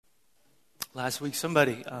Last week,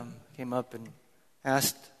 somebody came up and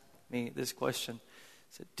asked me this question.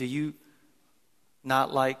 Said, "Do you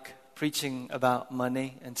not like preaching about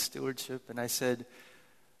money and stewardship?" And I said,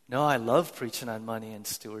 "No, I love preaching on money and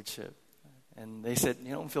stewardship." And they said,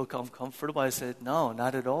 "You don't feel comfortable?" I said, "No,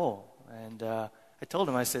 not at all." And I told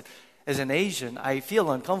them, I said, as an Asian, I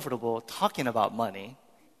feel uncomfortable talking about money.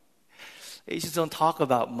 Asians don't talk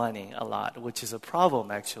about money a lot, which is a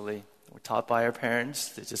problem, actually. We're taught by our parents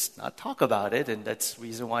to just not talk about it, and that's the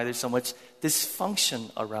reason why there's so much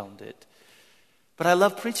dysfunction around it. But I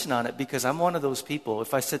love preaching on it because I'm one of those people,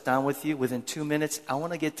 if I sit down with you, within 2 minutes, I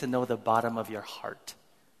want to get to know the bottom of your heart.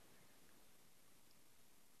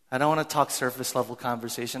 I don't want to talk surface level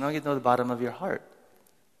conversation. I want to get to know the bottom of your heart.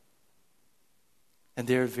 And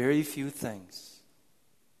there are very few things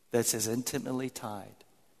that's as intimately tied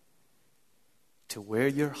to where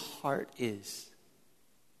your heart is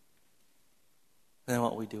than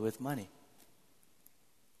what we do with money.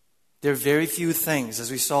 There are very few things,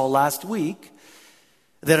 as we saw last week,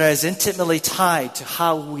 that are as intimately tied to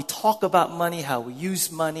how we talk about money, how we use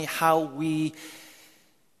money, how we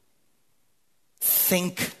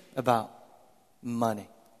think about money.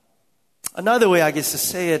 Another way, I guess, to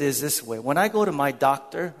say it is this way. When I go to my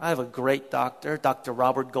doctor, I have a great doctor, Dr.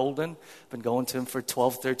 Robert Golden. I've been going to him for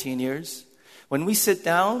 12, 13 years. When we sit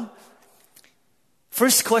down,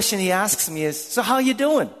 first question he asks me is, "So how you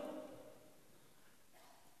doing?"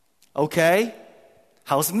 "Okay."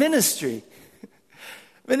 "How's ministry?"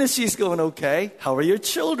 "Ministry's going okay." "How are your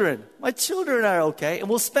children?" "My children are okay." And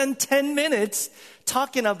we'll spend 10 minutes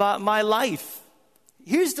talking about my life.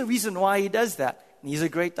 Here's the reason why he does that. And he's a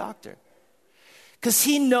great doctor. Because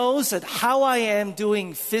he knows that how I am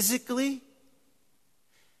doing physically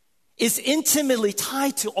is intimately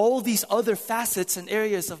tied to all these other facets and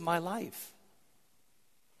areas of my life.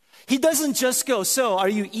 He doesn't just go, "So, are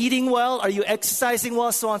you eating well? Are you exercising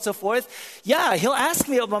well?" So on and so forth. Yeah, he'll ask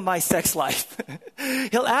me about my sex life.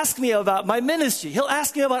 He'll ask me about my ministry. He'll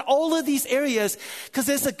ask me about all of these areas because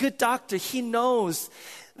as a good doctor, he knows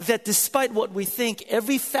that despite what we think,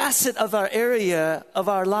 every facet of our area of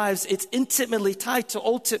our lives, it's intimately tied to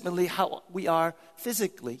ultimately how we are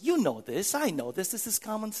physically. You know this. I know this. This is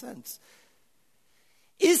common sense.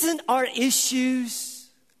 Isn't our issues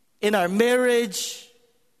in our marriage,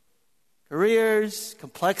 careers,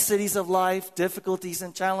 complexities of life, difficulties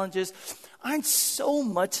and challenges, aren't so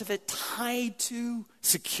much of it tied to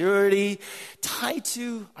security, tied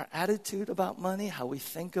to our attitude about money, how we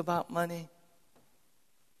think about money?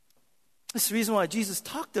 That's the reason why Jesus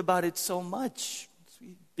talked about it so much.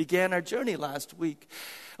 We began our journey last week.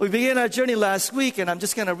 And I'm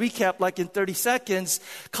just going to recap like in 30 seconds,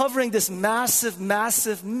 covering this massive,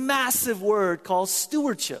 massive, massive word called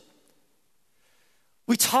stewardship.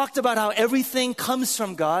 We talked about how everything comes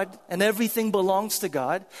from God and everything belongs to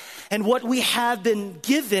God. And what we have been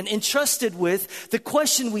given, entrusted with, the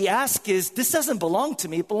question we ask is, this doesn't belong to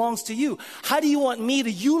me, it belongs to you. How do you want me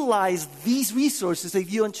to utilize these resources that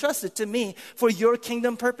you entrusted to me for your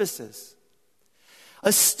kingdom purposes?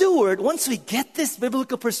 A steward, once we get this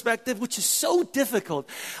biblical perspective, which is so difficult,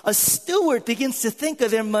 a steward begins to think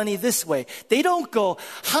of their money this way. They don't go,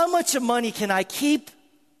 how much of money can I keep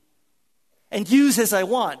and use as I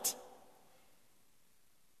want?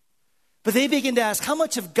 But they begin to ask, how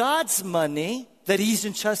much of God's money that He's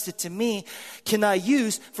entrusted to me can I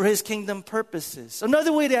use for His kingdom purposes?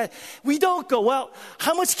 Another way that we don't go, well,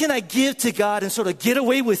 how much can I give to God and sort of get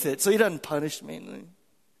away with it so He doesn't punish me?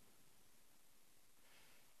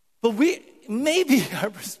 But maybe our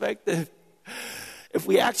perspective, if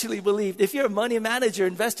we actually believed, if you're a money manager,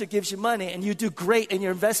 investor gives you money and you do great and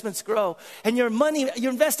your investments grow and your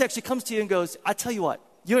investor actually comes to you and goes, I tell you what,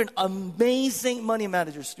 you're an amazing money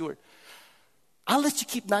manager, steward. I'll let you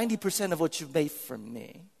keep 90% of what you've made from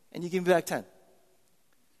me and you give me back 10.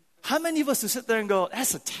 How many of us would sit there and go,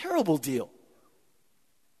 that's a terrible deal?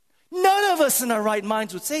 None of us in our right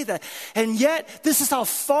minds would say that. And yet, this is how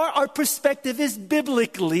far our perspective is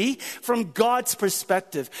biblically from God's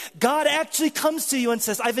perspective. God actually comes to you and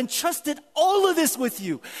says, I've entrusted all of this with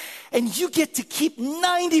you. And you get to keep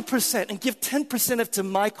 90% and give 10% of it to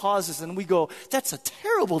my causes. And we go, that's a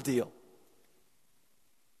terrible deal.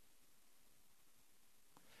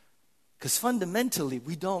 Because fundamentally,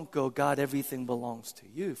 we don't go, God, everything belongs to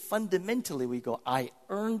you. Fundamentally, we go, I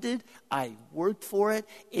earned it. I worked for it.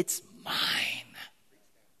 It's mine.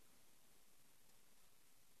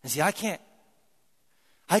 And see, I can't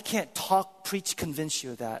talk, preach, convince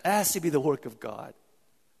you of that. It has to be the work of God.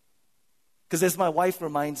 Because as my wife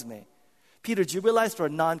reminds me, Peter, do you realize for a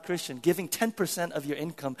non-Christian, giving 10% of your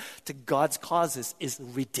income to God's causes is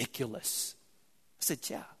ridiculous? I said,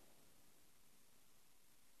 yeah.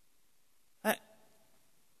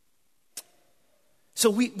 So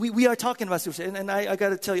we are talking about superstition, and I got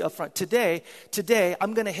to tell you up front, today,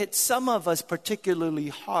 I'm going to hit some of us particularly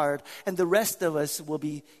hard, and the rest of us will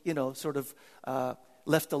be, sort of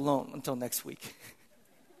left alone until next week.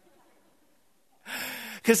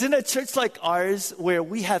 Because in a church like ours, where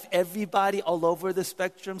we have everybody all over the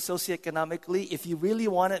spectrum socioeconomically, if you really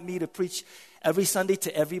wanted me to preach every Sunday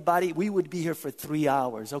to everybody, we would be here for 3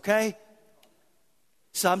 hours, okay?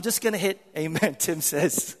 So I'm just going to hit, amen, Tim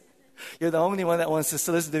says. You're the only one that wants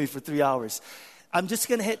to listen to me for 3 hours. I'm just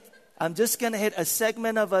going to hit a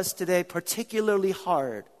segment of us today particularly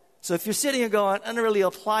hard. So if you're sitting here going, it doesn't really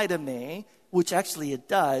apply to me, which actually it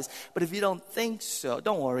does, but if you don't think so,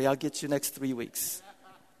 don't worry, I'll get you next 3 weeks.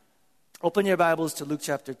 Open your Bibles to Luke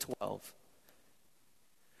chapter 12.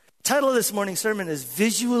 The title of this morning's sermon is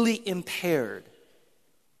Visually Impaired.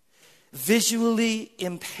 Visually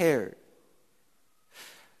Impaired.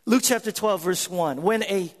 Luke chapter 12, verse 1. When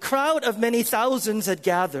a crowd of many thousands had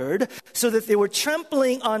gathered so that they were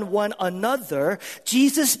trampling on one another,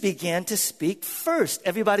 Jesus began to speak first.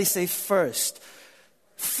 Everybody say first.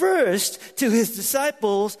 First to his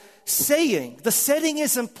disciples, saying, the setting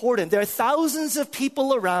is important. There are thousands of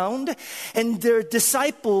people around, and their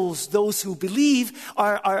disciples, those who believe,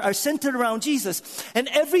 are centered around Jesus. And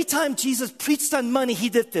every time Jesus preached on money, he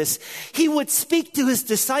did this. He would speak to his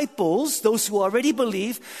disciples, those who already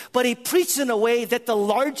believe, but he preached in a way that the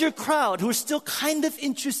larger crowd, who are still kind of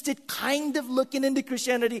interested, kind of looking into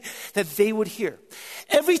Christianity, that they would hear.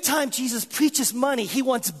 Every time Jesus preaches money, he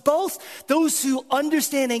wants both those who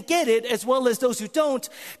understand and get it, as well as those who don't,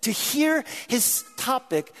 to hear his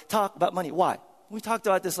topic talk about money. Why? We talked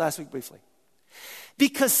about this last week briefly.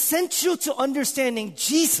 Because central to understanding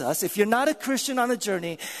Jesus, if you're not a Christian on a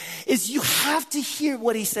journey, is you have to hear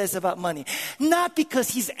what he says about money. Not because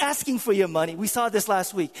he's asking for your money. We saw this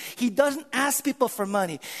last week. He doesn't ask people for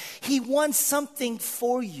money. He wants something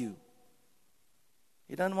for you.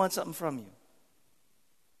 He doesn't want something from you.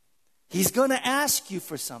 He's going to ask you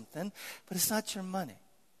for something, but it's not your money.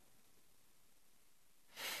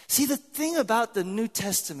 See, the thing about the New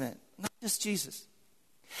Testament, not just Jesus,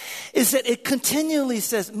 is that it continually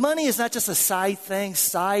says money is not just a side thing,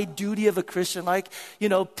 side duty of a Christian, like,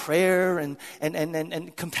 prayer and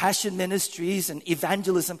compassion ministries and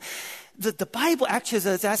evangelism. The Bible actually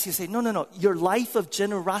is asking you to say, no. Your life of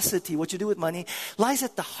generosity, what you do with money, lies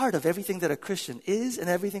at the heart of everything that a Christian is and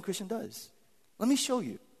everything Christian does. Let me show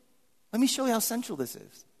you. Let me show you how central this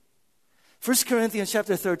is. 1 Corinthians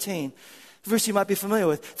chapter 13, verse you might be familiar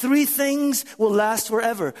with. 3 things will last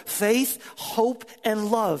forever: faith, hope,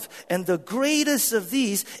 and love. And the greatest of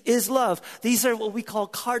these is love. These are what we call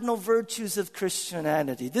cardinal virtues of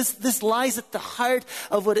Christianity. This lies at the heart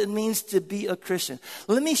of what it means to be a Christian.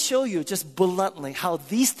 Let me show you just bluntly how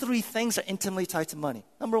these 3 things are intimately tied to money.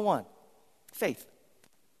 Number 1, faith.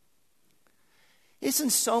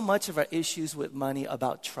 Isn't so much of our issues with money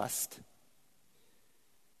about trust?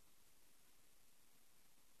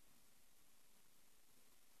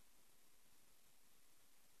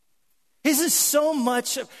 Isn't so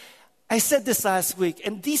much, I said this last week,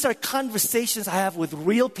 and these are conversations I have with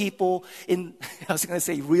real people in, I was going to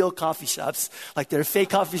say real coffee shops, like they're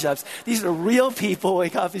fake coffee shops. These are real people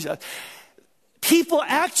in coffee shops. People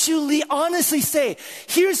actually honestly say,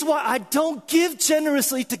 here's why I don't give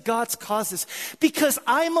generously to God's causes, because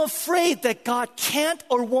I'm afraid that God can't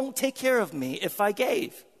or won't take care of me if I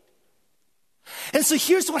gave. And so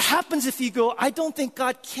here's what happens if you go, I don't think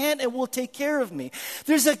God can and will take care of me.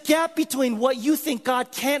 There's a gap between what you think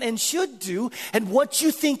God can and should do and what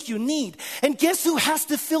you think you need. And guess who has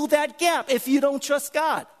to fill that gap if you don't trust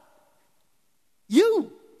God?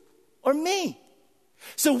 You or me.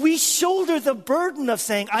 So we shoulder the burden of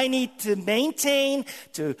saying, I need to maintain,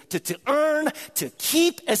 to earn, to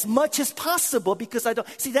keep as much as possible because I don't.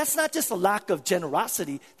 See, that's not just a lack of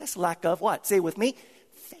generosity. That's a lack of what? Say it with me.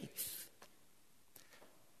 Faith.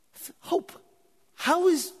 Hope. How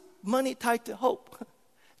is money tied to hope?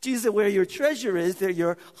 Jesus said, where your treasure is, there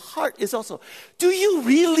your heart is also. Do you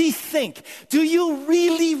really think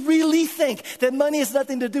that money has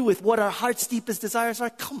nothing to do with what our heart's deepest desires are?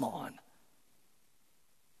 Come on.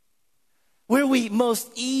 Where we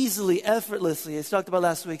most easily, effortlessly, as talked about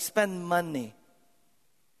last week, spend money.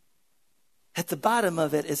 At the bottom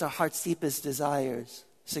of it is our heart's deepest desires,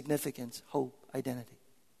 significance, hope, identity.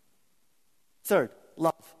 Third,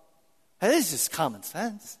 love. And this is just common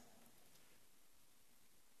sense.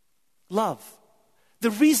 Love.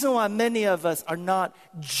 The reason why many of us are not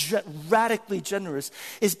radically generous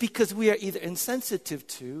is because we are either insensitive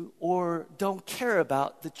to or don't care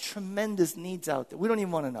about the tremendous needs out there. We don't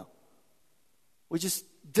even want to know. We just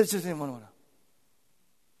didn't want to know.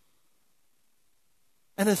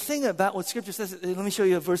 And the thing about what Scripture says, let me show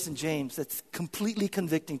you a verse in James that's completely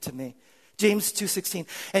convicting to me. James 2:16.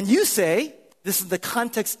 And you say, this is the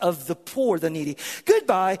context of the poor, the needy.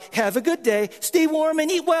 Goodbye, have a good day, stay warm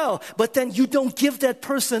and eat well. But then you don't give that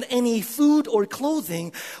person any food or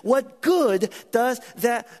clothing. What good does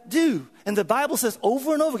that do? And the Bible says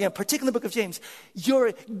over and over again, particularly in the book of James,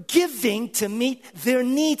 your giving to meet their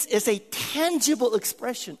needs is a tangible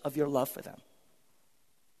expression of your love for them.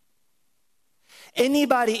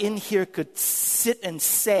 Anybody in here could sit and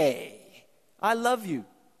say, I love you.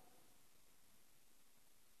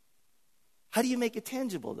 How do you make it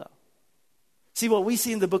tangible, though? See, what we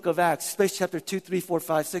see in the book of Acts, especially chapter 2, 3, 4,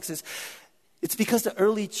 5, 6, is it's because the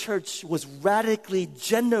early church was radically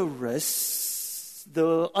generous,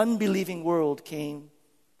 the unbelieving world came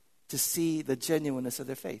to see the genuineness of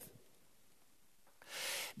their faith.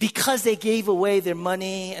 Because they gave away their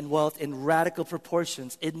money and wealth in radical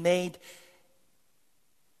proportions, it made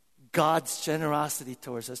God's generosity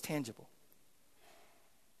towards us tangible.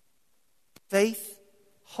 Faith,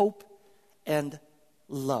 hope, and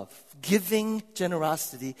love. Giving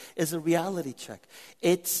generosity is a reality check.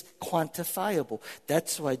 It's quantifiable.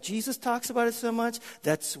 That's why Jesus talks about it so much.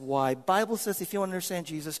 That's why Bible says if you want to understand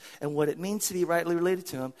Jesus and what it means to be rightly related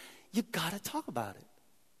to him, you got to talk about it.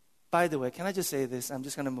 By the way, can I just say this? I'm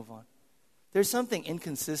just going to move on. There's something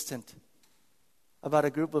inconsistent about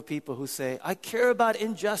a group of people who say, I care about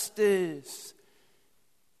injustice,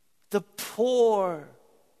 the poor,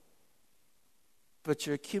 but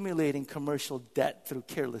you're accumulating commercial debt through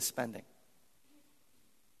careless spending.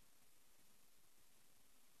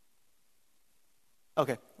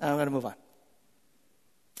 Okay, I'm going to move on.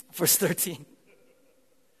 Verse 13.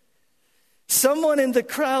 Someone in the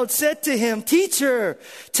crowd said to him, Teacher,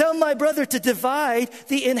 tell my brother to divide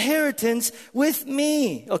the inheritance with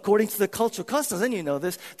me. According to the cultural customs, and you know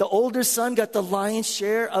this, the older son got the lion's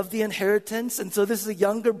share of the inheritance. And so this is a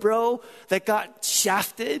younger bro that got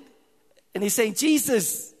shafted. And he's saying,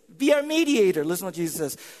 Jesus, be our mediator. Listen to what Jesus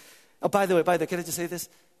says. Oh, by the way, can I just say this?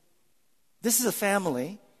 This is a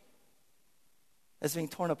family that's being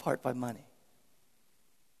torn apart by money.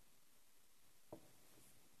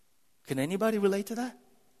 Can anybody relate to that?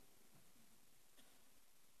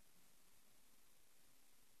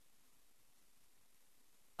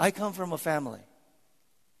 I come from a family.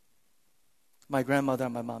 My grandmother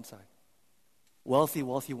on my mom's side. Wealthy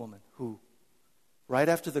woman who, right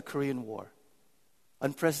after the Korean War,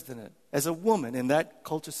 unprecedented, as a woman in that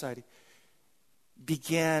culture society,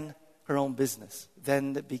 began her own business,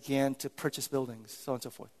 then began to purchase buildings, so on and so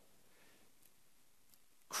forth.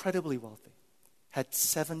 Incredibly wealthy. Had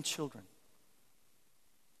 7 children.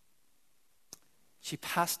 She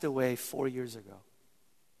passed away 4 years ago.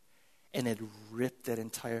 And it ripped that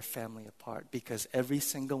entire family apart because every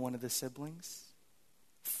single one of the siblings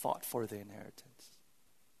fought for the inheritance.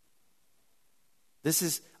 This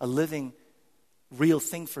is a living, real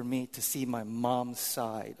thing for me to see my mom's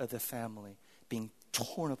side of the family being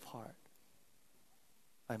torn apart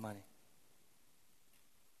by money.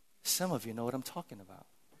 Some of you know what I'm talking about.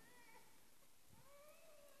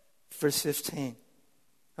 Verse 15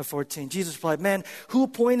 or 14, Jesus replied, Man, who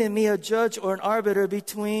appointed me a judge or an arbiter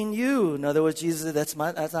between you? In other words, Jesus said, that's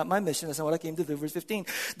not my mission. That's not what I came to do. Verse 15.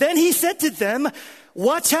 Then he said to them,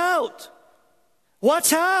 Watch out.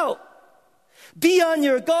 Watch out. Be on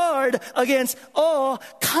your guard against all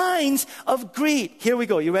kinds of greed. Here we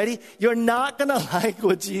go. You ready? You're not going to like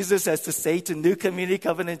what Jesus has to say to New Community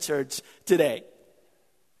Covenant Church today.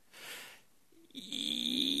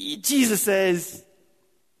 Jesus says,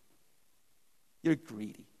 you're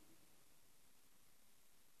greedy.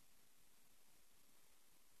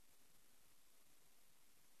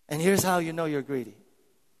 And here's how you know you're greedy.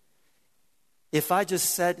 If I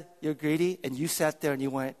just said you're greedy and you sat there and you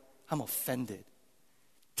went, I'm offended.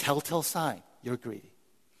 Telltale sign, you're greedy.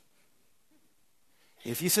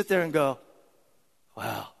 If you sit there and go,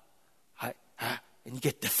 wow, and you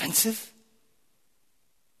get defensive,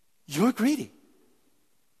 you're greedy.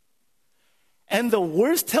 And the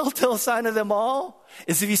worst telltale sign of them all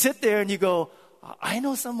is if you sit there and you go, I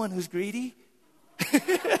know someone who's greedy.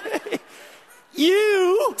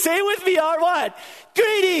 You, say it with me, are what?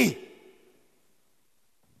 Greedy.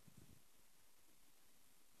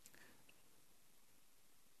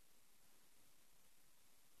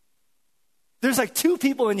 There's like 2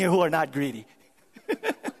 people in here who are not greedy.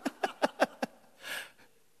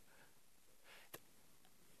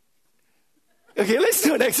 Okay, let's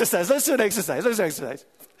do an exercise.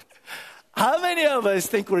 How many of us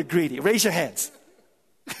think we're greedy? Raise your hands.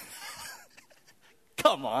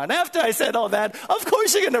 Come on, after I said all that, of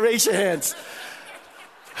course you're going to raise your hands.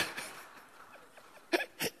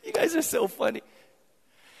 guys are so funny.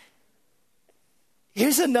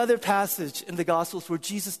 Here's another passage in the Gospels where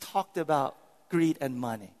Jesus talked about greed and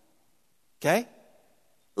money. Okay?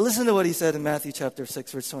 Listen to what he said in Matthew chapter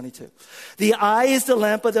 6, verse 22. The eye is the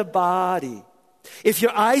lamp of the body. If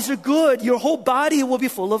your eyes are good, your whole body will be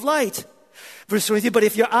full of light. Verse 23, but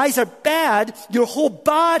if your eyes are bad, your whole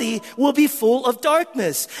body will be full of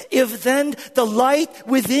darkness. If then the light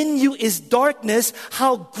within you is darkness,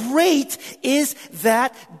 how great is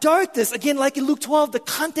that darkness? Again, like in Luke 12, the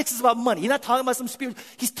context is about money. He's not talking about some spirit.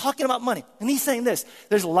 He's talking about money. And he's saying this,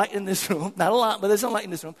 there's light in this room. Not a lot, but there's some light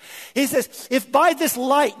in this room. He says, if by this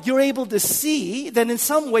light you're able to see, then in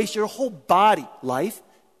some ways your whole body, life,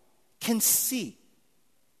 can see.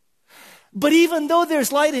 But even though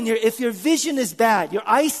there's light in here, if your vision is bad, your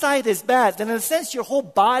eyesight is bad, then in a sense your whole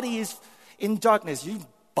body is in darkness. You're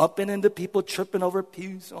bumping into people, tripping over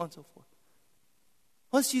pews, so on and so forth.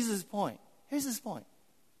 What's Jesus' point? Here's his point.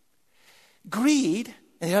 Greed,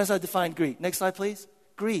 and here's how I define greed. Next slide, please.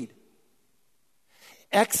 Greed.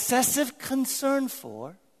 Excessive concern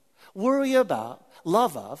for, worry about,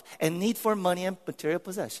 love of, and need for money and material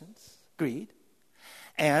possessions. Greed.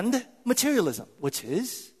 And materialism, which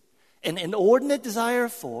is an inordinate desire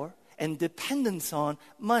for and dependence on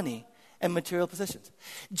money and material possessions.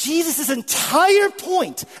 Jesus' entire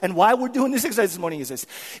point, and why we're doing this exercise this morning, is this.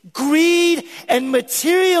 Greed and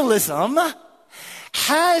materialism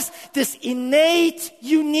has this innate,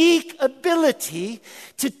 unique ability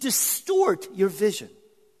to distort your vision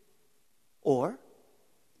or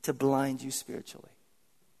to blind you spiritually.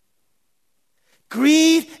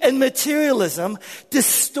 Greed and materialism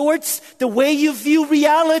distorts the way you view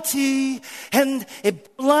reality, and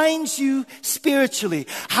it blinds you spiritually.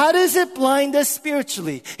 How does it blind us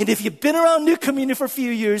spiritually? And if you've been around New Communion for a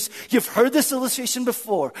few years, you've heard this illustration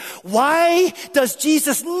before. Why does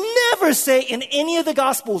Jesus never say in any of the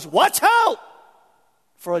Gospels, watch out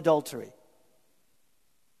for adultery?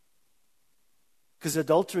 Because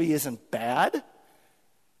adultery isn't bad.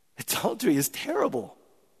 Adultery is terrible.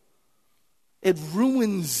 It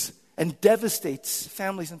ruins and devastates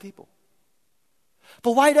families and people.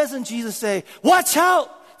 But why doesn't Jesus say, watch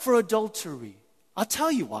out for adultery? I'll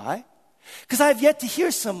tell you why. Because I've yet to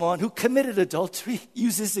hear someone who committed adultery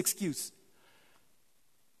use this excuse.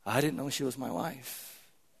 I didn't know she was my wife.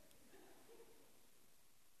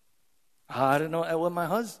 I didn't know that was my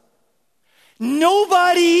husband.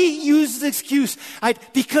 Nobody uses the excuse,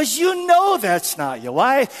 because you know that's not your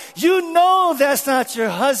wife. You know that's not your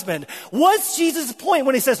husband. What's Jesus' point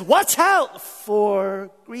when he says, watch out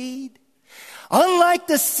for greed? Unlike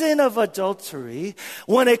the sin of adultery,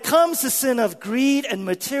 when it comes to sin of greed and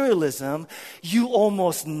materialism, you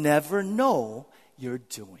almost never know you're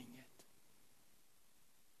doing it.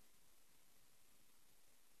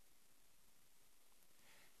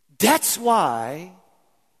 That's why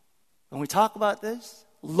when we talk about this,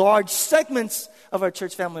 large segments of our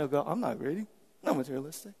church family will go, I'm not greedy. I'm not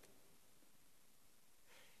materialistic.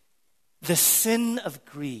 The sin of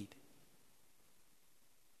greed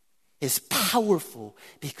is powerful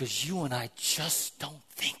because you and I just don't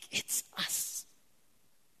think it's us.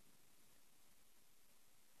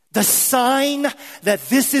 The sign that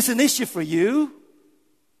this is an issue for you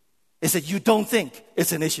is that you don't think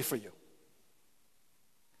it's an issue for you.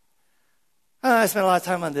 I spent a lot of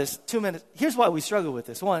time on this. 2 minutes. Here's why we struggle with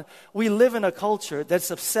this. One, we live in a culture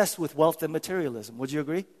that's obsessed with wealth and materialism. Would you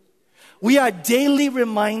agree? We are daily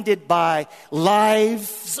reminded by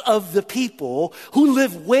lives of the people who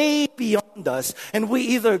live way beyond us. And we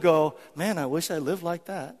either go, man, I wish I lived like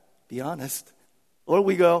that. Be honest. Or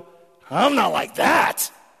we go, I'm not like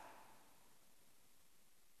that.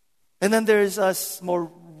 And then there's us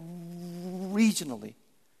more regionally.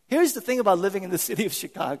 Here's the thing about living in the city of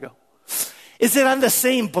Chicago. Is that on the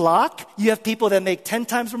same block, you have people that make 10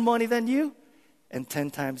 times more money than you and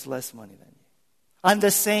 10 times less money than you. On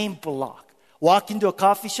the same block. Walk into a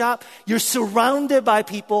coffee shop, you're surrounded by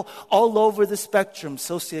people all over the spectrum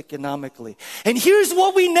socioeconomically. And here's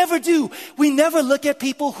what we never do. We never look at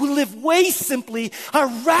people who live way simply, are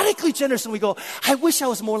radically generous, and we go, I wish I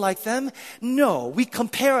was more like them. No, we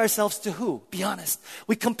compare ourselves to who? Be honest.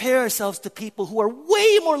 We compare ourselves to people who are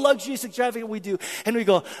way more luxurious, extravagant than we do. And we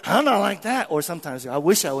go, I'm not like that. Or sometimes, I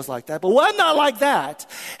wish I was like that, but well, I'm not like that.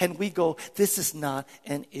 And we go, this is not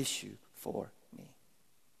an issue for me.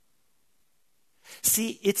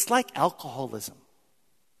 See, it's like alcoholism.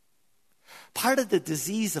 Part of the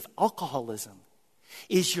disease of alcoholism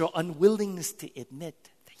is your unwillingness to admit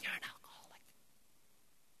that you're an alcoholic.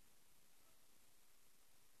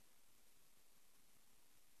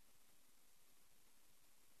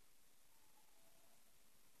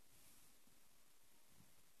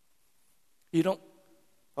 You don't?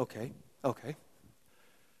 Okay.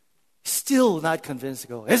 Still not convinced to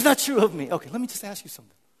go, it's not true of me. Okay, let me just ask you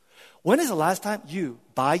something. When is the last time you,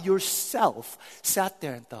 by yourself, sat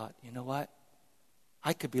there and thought, you know what?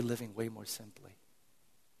 I could be living way more simply.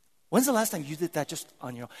 When's the last time you did that just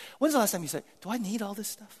on your own? When's the last time you said, do I need all this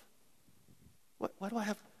stuff? Why do I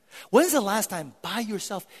have? When's the last time by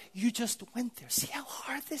yourself you just went there? See how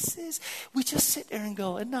hard this is? We just sit there and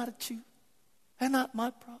go, and not a you, and not my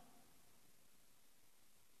problem.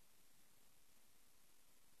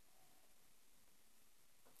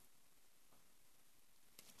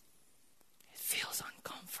 Feels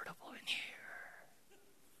uncomfortable in here.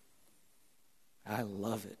 I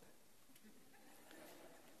love it.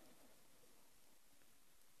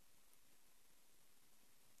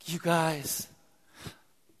 You guys,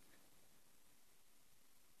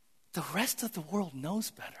 the rest of the world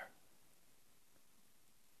knows better.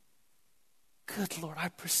 Good Lord, our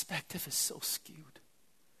perspective is so skewed.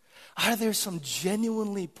 Are there some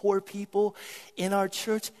genuinely poor people in our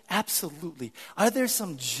church? Absolutely. Are there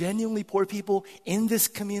some genuinely poor people in this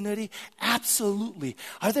community? Absolutely.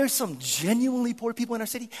 Are there some genuinely poor people in our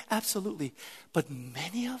city? Absolutely. But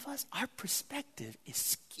many of us, our perspective is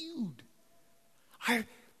skewed. Our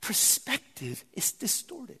perspective is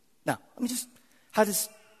distorted. Now, let me just, how does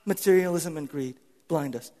materialism and greed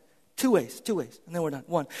blind us? Two ways, and then we're done.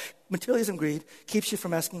 One, materialism and greed keeps you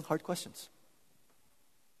from asking hard questions.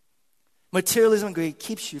 Materialism and greed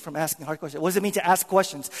keeps you from asking hard questions. What does it mean to ask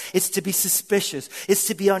questions? It's to be suspicious. It's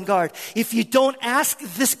to be on guard. If you don't ask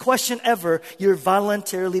this question ever, you're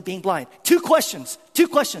voluntarily being blind. Two questions,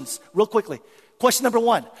 real quickly. Question number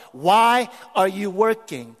one, why are you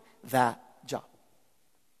working that job?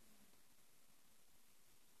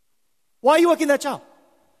 Why are you working that job?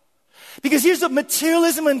 Because here's what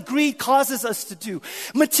materialism and greed causes us to do.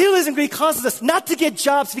 Materialism and greed causes us not to get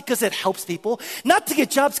jobs because it helps people, not to get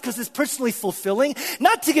jobs because it's personally fulfilling,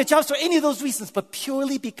 not to get jobs for any of those reasons, but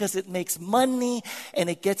purely because it makes money and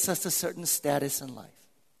it gets us a certain status in life.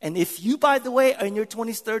 And if you, by the way, are in your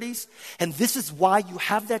 20s, 30s, and this is why you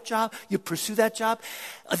have that job, you pursue that job,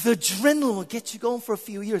 the adrenaline will get you going for a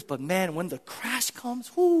few years. But man, when the crash comes,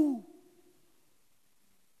 whoo.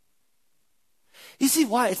 You see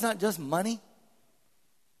why it's not just money?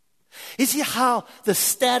 You see how the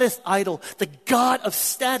status idol, the God of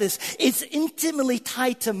status, is intimately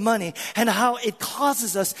tied to money, and how it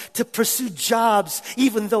causes us to pursue jobs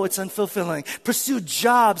even though it's unfulfilling. Pursue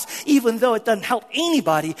jobs even though it doesn't help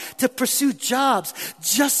anybody. To pursue jobs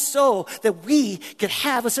just so that we can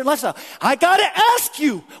have a certain lifestyle. I gotta ask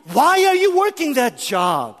you, why are you working that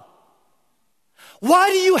job? Why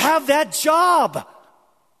do you have that job?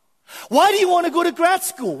 Why do you want to go to grad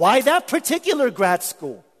school? Why that particular grad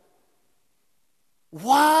school?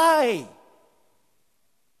 Why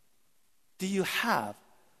do you have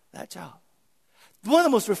that job? One of the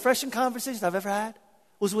most refreshing conversations I've ever had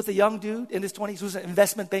was with a young dude in his 20s who's an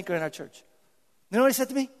investment banker in our church. You know what he said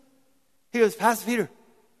to me? He goes, Pastor Peter,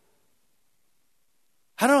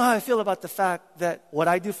 I don't know how I feel about the fact that what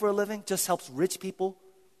I do for a living just helps rich people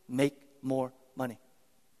make more money.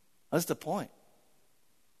 That's the point.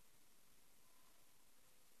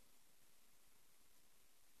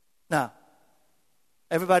 Now,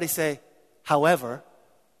 everybody say, however.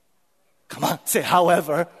 Come on, say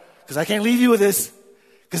however, because I can't leave you with this.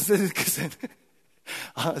 Because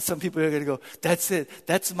some people are going to go, that's it.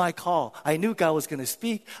 That's my call. I knew God was going to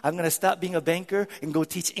speak. I'm going to stop being a banker and go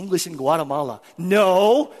teach English in Guatemala.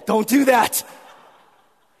 No, don't do that.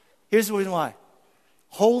 Here's the reason why.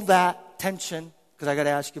 Hold that tension, because I got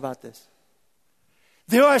to ask you about this.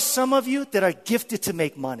 There are some of you that are gifted to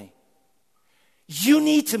make money. You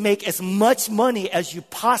need to make as much money as you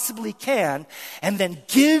possibly can and then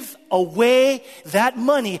give away that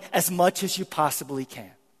money as much as you possibly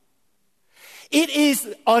can. It is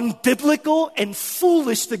unbiblical and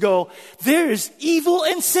foolish to go, there is evil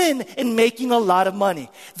and sin in making a lot of money.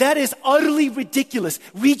 That is utterly ridiculous.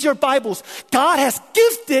 Read your Bibles. God has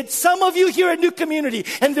gifted some of you here at New Community,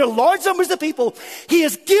 and there are large numbers of people. He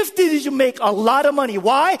has gifted you to make a lot of money.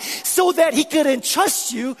 Why? So that He could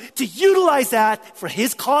entrust you to utilize that for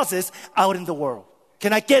His causes out in the world.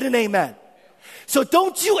 Can I get an amen? So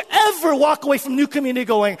don't you ever walk away from New Community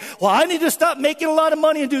going, well, I need to stop making a lot of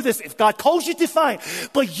money and do this. If God calls you to, fine.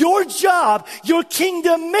 But your job, your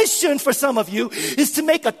kingdom mission for some of you is to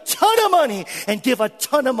make a ton of money and give a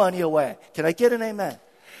ton of money away. Can I get an amen?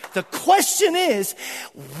 The question is,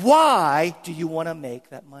 why do you want to make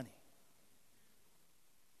that money?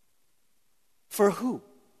 For who?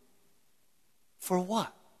 For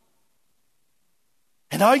what?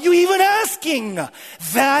 And are you even asking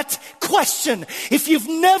that question, if you've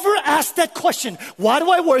never asked that question, why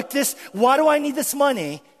do I work this? Why do I need this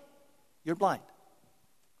money? You're blind.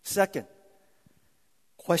 Second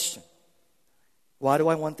question, why do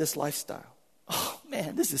I want this lifestyle? Oh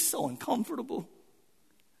man, this is so uncomfortable.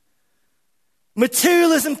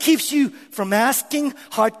 Materialism keeps you from asking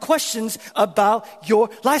hard questions about your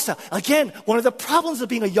lifestyle. Again, one of the problems of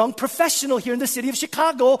being a young professional here in the city of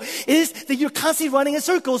Chicago is that you're constantly running in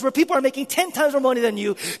circles where people are making 10 times more money than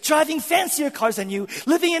you, driving fancier cars than you,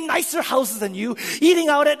 living in nicer houses than you, eating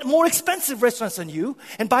out at more expensive restaurants than you.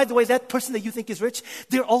 And by the way, that person that you think is rich,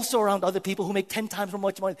 they're also around other people who make 10 times more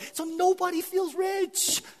much money. So nobody feels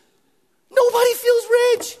rich. Nobody feels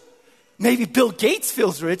rich. Maybe Bill Gates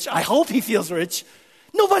feels rich. I hope he feels rich.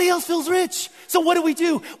 Nobody else feels rich. So what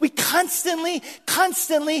do? We constantly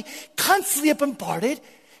are bombarded,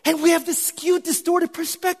 and we have this skewed, distorted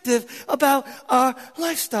perspective about our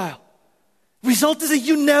lifestyle. Result is that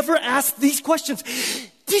you never ask these questions.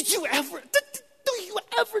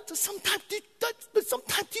 Sometimes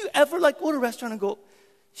do you ever like go to a restaurant and go,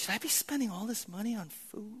 should I be spending all this money on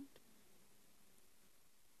food?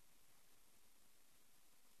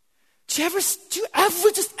 Do you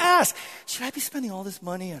ever just ask, should I be spending all this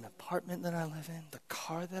money on an apartment that I live in, the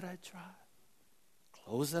car that I drive,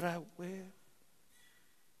 clothes that I wear?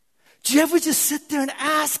 Do you ever just sit there and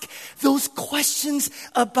ask those questions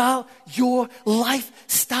about your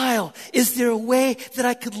lifestyle? Is there a way that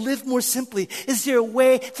I could live more simply? Is there a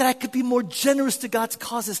way that I could be more generous to God's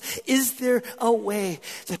causes? Is there a way?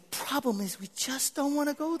 The problem is we just don't want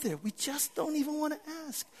to go there. We just don't even want to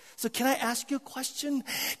ask. So can I ask you a question?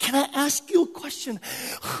 Can I ask you a question?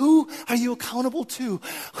 Who are you accountable to?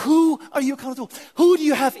 Who are you accountable to? Who do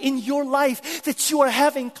you have in your life that you are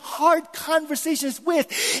having hard conversations with?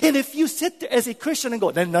 And if you sit there as a Christian and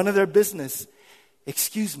go, then none of their business.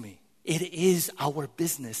 Excuse me, it is our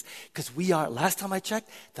business because we are, last time I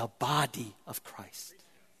checked, the body of Christ.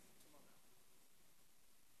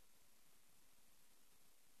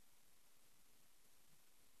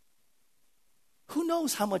 Who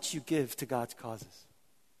knows how much you give to God's causes?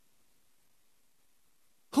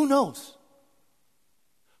 Who knows?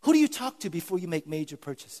 Who do you talk to before you make major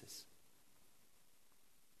purchases?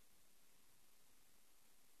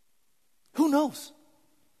 Who knows?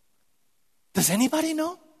 Does anybody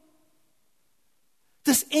know?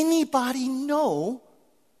 Does anybody know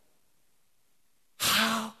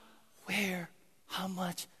how, where, how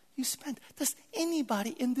much you spend? Does anybody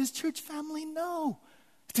in this church family know?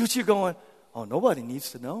 Dude, you're going, oh, nobody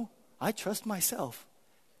needs to know. I trust myself.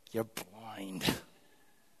 You're blind.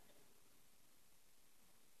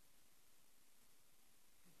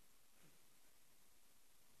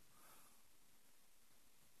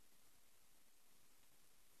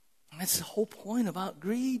 That's the whole point about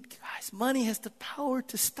greed, guys. Money has the power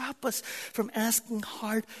to stop us from asking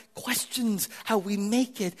hard questions. How we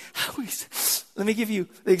make it. Let me give you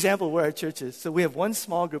the example of where our church is. So we have one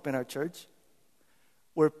small group in our church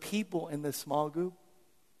where people in the small group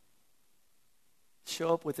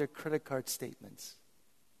show up with their credit card statements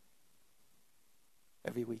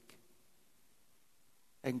every week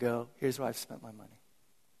and go, here's where I've spent my money.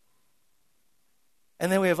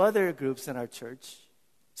 And then we have other groups in our church,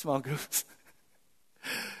 small groups,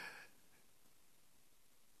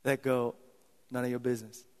 that go, none of your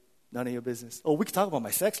business. None of your business. Oh, we can talk about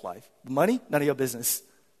my sex life. Money, none of your business.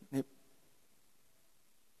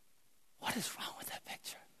 What is wrong with that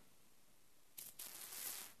picture?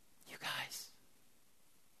 You guys.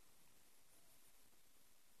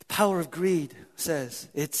 The power of greed says,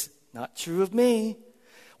 it's not true of me.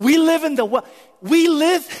 We live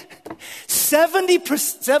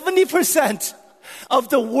 70% of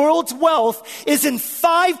the world's wealth is in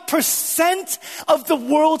 5% of the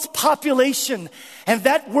world's population. And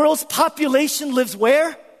that world's population lives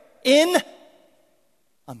where? In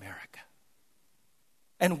America.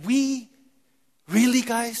 And we really,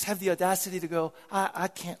 guys, have the audacity to go, I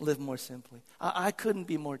can't live more simply. I couldn't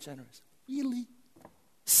be more generous. Really?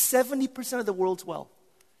 70% of the world's wealth.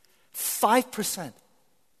 5%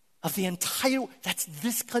 of the entire, that's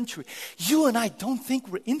this country. You and I don't think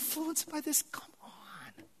we're influenced by this? Come on.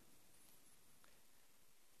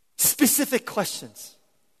 Specific questions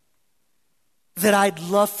that I'd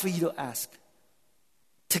love for you to ask.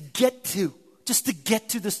 Just to get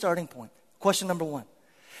to the starting point. Question number 1.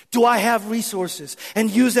 Do I have resources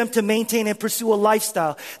and use them to maintain and pursue a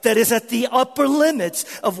lifestyle that is at the upper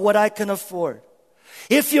limits of what I can afford?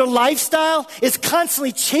 If your lifestyle is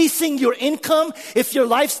constantly chasing your income, if your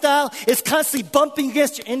lifestyle is constantly bumping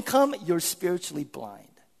against your income, you're spiritually blind.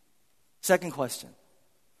 Second question.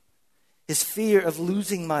 Is fear of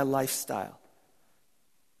losing my lifestyle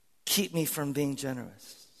keep me from being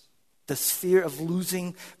generous? Does fear of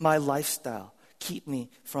losing my lifestyle keep me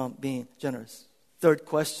from being generous? Third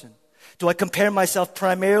question. Do I compare myself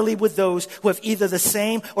primarily with those who have either the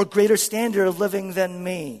same or greater standard of living than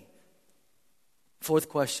me? Fourth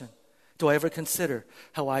question. Do I ever consider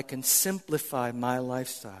how I can simplify my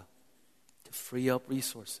lifestyle to free up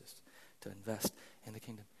resources to invest in the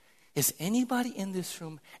kingdom? Is anybody in this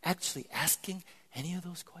room actually asking any of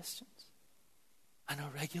those questions on a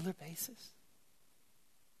regular basis?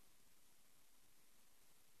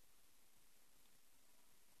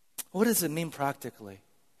 What does it mean practically?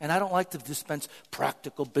 And I don't like to dispense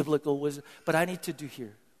practical biblical wisdom, but I need to do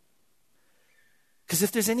here. Because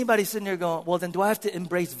if there's anybody sitting there going, well, then do I have to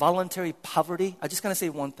embrace voluntary poverty? I'm just going to say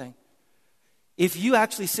one thing. If you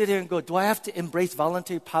actually sit here and go, do I have to embrace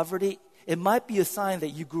voluntary poverty? It might be a sign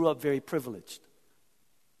that you grew up very privileged.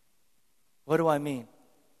 What do I mean?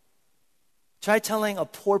 Try telling a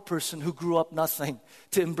poor person who grew up nothing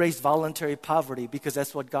to embrace voluntary poverty because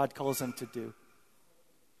that's what God calls them to do.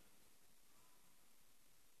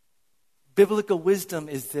 Biblical wisdom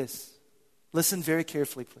is this. Listen very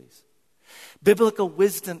carefully, please. Biblical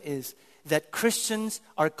wisdom is that Christians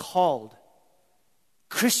are called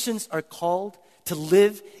to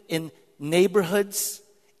live in neighborhoods,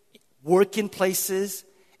 work in places,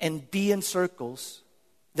 and be in circles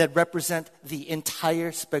that represent the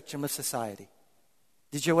entire spectrum of society.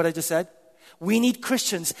 Did you hear what I just said? We need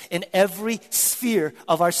Christians in every sphere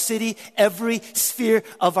of our city, every sphere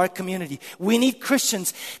of our community. We need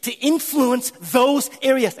Christians to influence those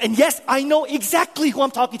areas. And yes, I know exactly who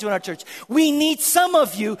I'm talking to in our church. We need some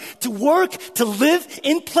of you to work, to live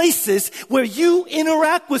in places where you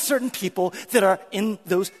interact with certain people that are in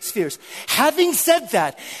those spheres. Having said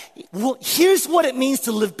that, well, here's what it means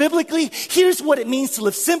to live biblically. Here's what it means to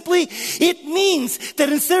live simply. It means that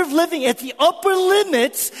instead of living at the upper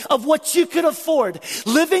limits of what you could afford,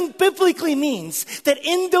 living biblically means that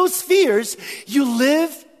in those spheres, you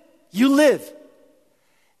live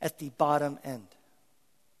at the bottom end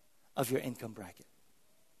of your income bracket.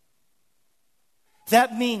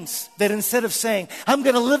 That means that instead of saying, I'm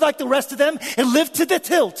going to live like the rest of them and live to the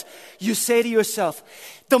tilt, you say to yourself,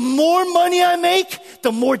 the more money I make,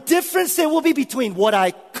 the more difference there will be between what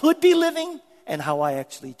I could be living and how I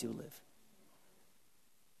actually do live.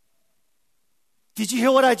 Did you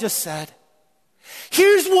hear what I just said?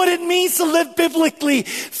 Here's what it means to live biblically,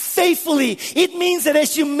 faithfully. It means that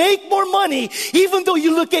as you make more money, even though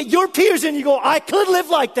you look at your peers and you go, I could live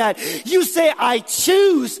like that, you say, I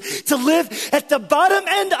choose to live at the bottom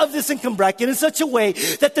end of this income bracket in such a way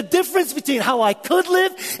that the difference between how I could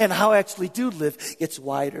live and how I actually do live gets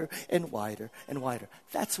wider and wider and wider.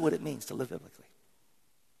 That's what it means to live biblically.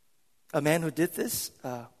 A man who did this,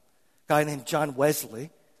 a guy named John Wesley,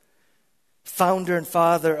 founder and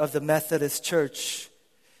father of the Methodist Church,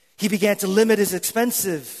 he began to limit his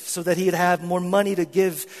expenses so that he'd have more money to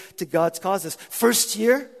give to God's causes. First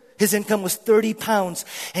year, his income was 30 pounds,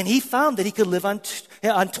 and he found that he could live on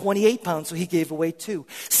 28 pounds, so he gave away 2.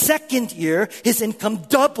 Second year, his income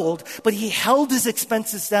doubled, but he held his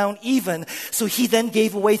expenses down even, so he then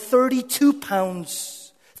gave away 32 pounds.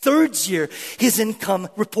 Third year, his income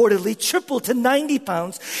reportedly tripled to 90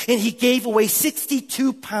 pounds, and he gave away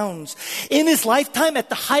 62 pounds. In his lifetime, at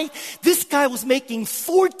the height, this guy was making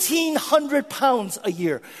 1,400 pounds a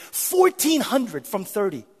year. 1,400 from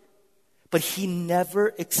 30. But he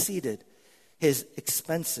never exceeded his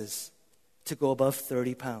expenses to go above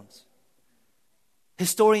 30 pounds.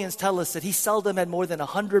 Historians tell us that he seldom had more than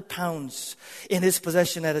 100 pounds in his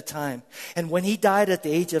possession at a time. And when he died at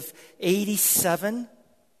the age of 87,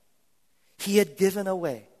 he had given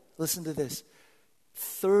away, listen to this,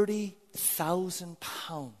 30,000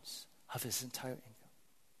 pounds of his entire income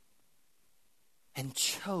and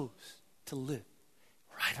chose to live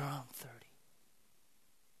right around 30.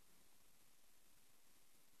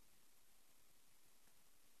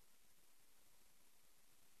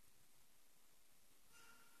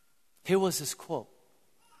 Here was this quote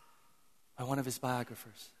by one of his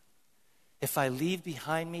biographers. If I leave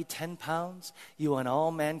behind me 10 pounds, you and all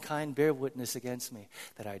mankind bear witness against me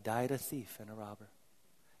that I died a thief and a robber.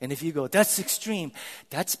 And if you go, that's extreme,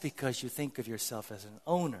 that's because you think of yourself as an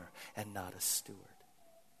owner and not a steward.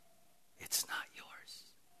 It's not yours.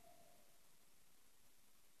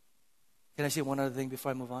 Can I say one other thing before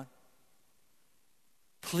I move on?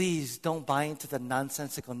 Please don't buy into the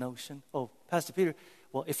nonsensical notion, oh, Pastor Peter,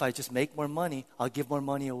 well, if I just make more money, I'll give more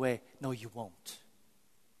money away. No, you won't.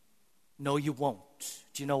 No, you won't.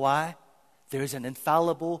 Do you know why? There's an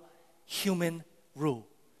infallible human rule.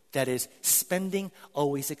 That is, spending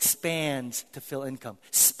always expands to fill income.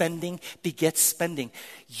 Spending begets spending.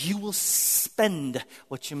 You will spend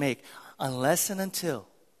what you make unless and until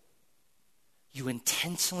you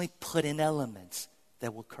intentionally put in elements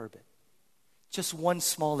that will curb it. Just one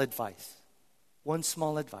small advice. One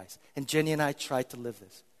small advice. And Jenny and I tried to live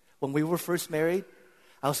this. When we were first married,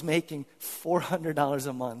 I was making $400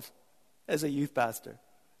 a month as a youth pastor.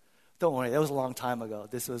 Don't worry, that was a long time ago.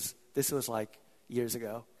 This was like years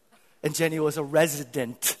ago. And Jenny was a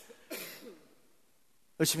resident,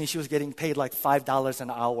 which means she was getting paid like $5 an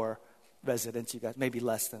hour residence, you guys, maybe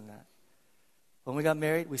less than that. When we got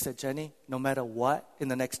married, we said, Jenny, no matter what, in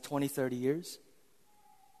the next 20, 30 years,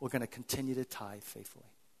 we're going to continue to tithe faithfully.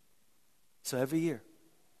 So every year,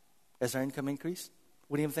 as our income increased,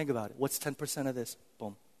 what do you even think about it? What's 10% of this?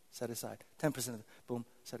 Boom, set aside. 10% of this, boom,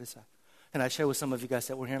 set aside. And I shared with some of you guys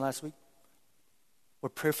that were here last week. We're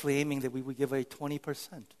prayerfully aiming that we would give away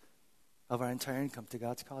 20% of our entire income to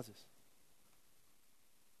God's causes.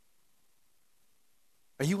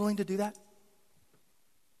 Are you willing to do that?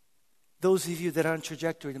 Those of you that are on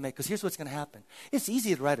trajectory to make, because here's what's going to happen. It's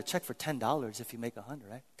easy to write a check for $10 if you make $100,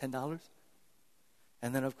 right? $10.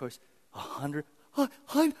 And then, of course, $100. Okay.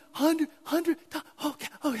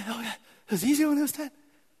 It was easier when it was 10.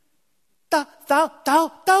 But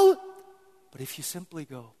if you simply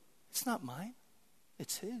go, it's not mine,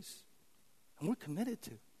 it's His. And we're committed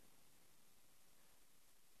to.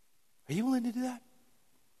 Are you willing to do that?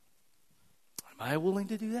 Am I willing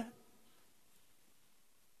to do that?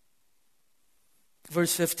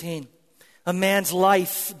 Verse 15. A man's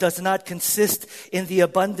life does not consist in the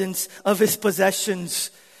abundance of his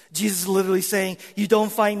possessions. Jesus is literally saying, you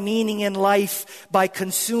don't find meaning in life by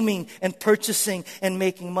consuming and purchasing and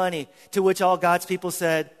making money. To which all God's people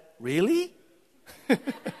said, really?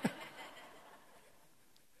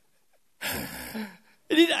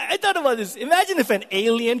 I thought about this. Imagine if an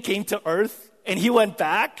alien came to Earth and he went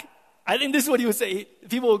back. I think this is what he would say.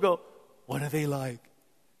 People would go, what are they like?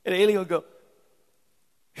 And the alien would go,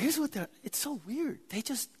 here's what it's so weird. They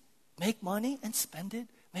just make money and spend it,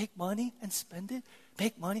 make money and spend it,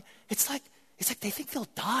 make money. It's like they think they'll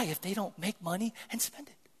die if they don't make money and spend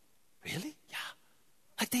it. Really? Yeah.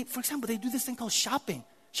 Like for example, they do this thing called shopping.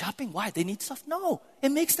 Shopping, why? They need stuff? No. It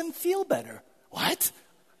makes them feel better. What?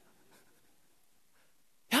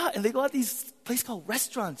 Yeah, and they go out these places called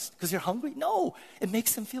restaurants because they're hungry. No, it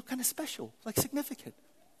makes them feel kind of special, like significant.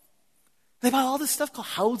 They buy all this stuff called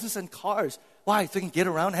houses and cars. Why? So they can get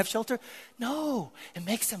around and have shelter? No, it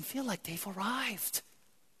makes them feel like they've arrived.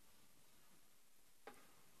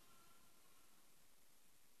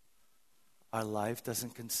 Our life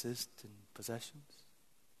doesn't consist in possessions.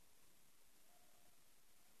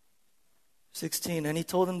 16, and he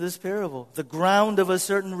told them this parable. The ground of a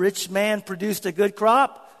certain rich man produced a good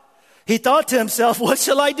crop. He thought to himself, what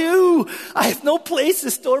shall I do? I have no place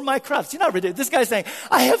to store my crops. You're not ridiculous. This guy's saying,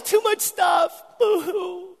 I have too much stuff.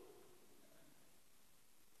 Boo-hoo.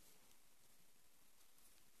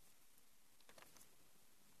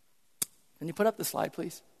 Can you put up the slide,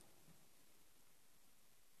 please?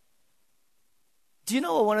 Do you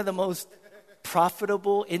know what one of the most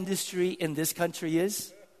profitable industry in this country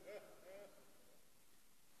is?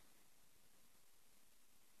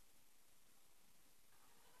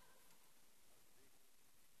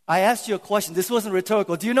 I asked you a question. This wasn't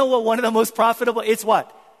rhetorical. Do you know what one of the most profitable? It's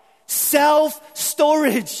what?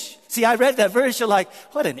 Self-storage. See, I read that verse. You're like,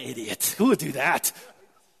 what an idiot. Who would do that?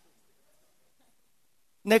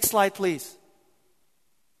 Next slide, please.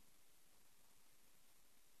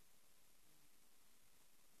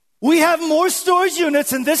 We have more storage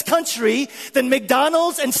units in this country than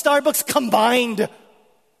McDonald's and Starbucks combined.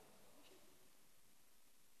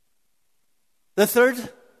 The third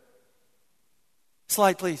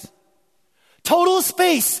slide, please. Total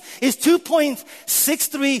space is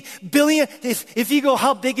 2.63 billion. If you go,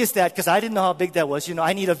 how big is that? Because I didn't know how big that was. You know,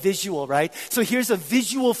 I need a visual, right? So here's a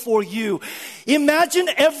visual for you. Imagine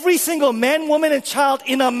every single man, woman, and child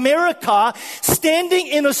in America standing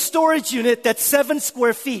in a storage unit that's 7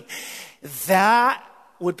 square feet. That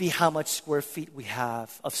would be how much square feet we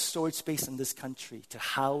have of storage space in this country to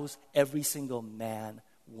house every single man,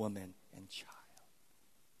 woman, and child.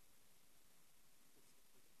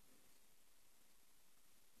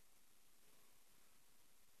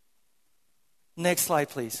 Next slide,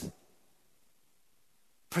 please.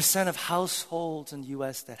 Percent of households in the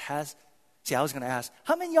U.S. that has, I was going to ask,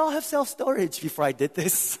 how many of y'all have self-storage before I did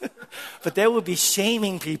this? But there would be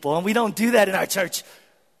shaming people, and we don't do that in our church.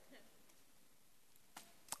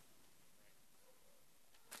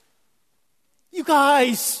 You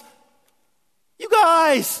guys.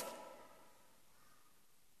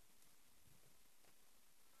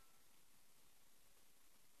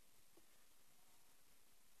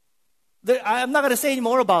 I'm not going to say any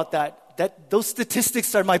more about that. Those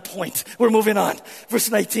statistics are my point. We're moving on.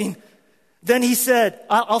 Verse 19. Then he said,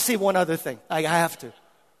 I'll say one other thing. I have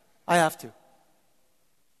to.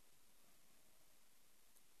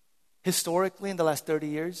 Historically, in the last 30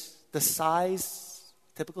 years, the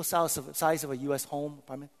typical size of a U.S. home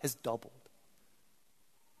apartment has doubled.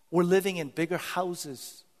 We're living in bigger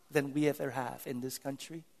houses than we ever have in this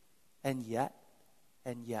country. And yet,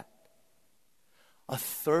 a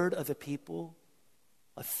third of the people,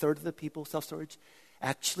 self-storage,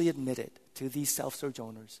 actually admitted to these self-storage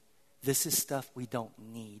owners, this is stuff we don't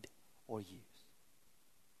need or use.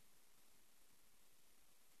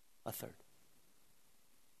 A third.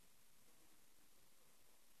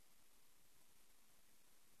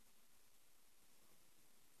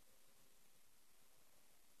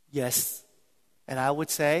 Yes, and I would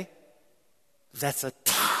say that's a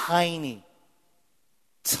tiny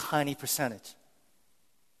percentage.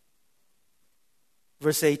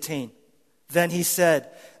 Verse 18. Then he said,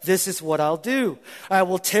 this is what I'll do. I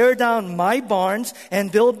will tear down my barns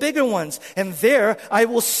and build bigger ones, and there I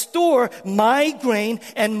will store my grain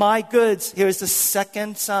and my goods. Here's the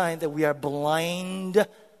second sign that we are blind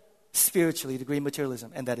spiritually to greed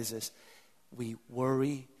materialism, and that is this. We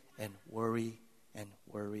worry and worry and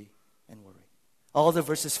worry and worry. All the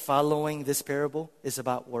verses following this parable is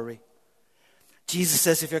about worry. Jesus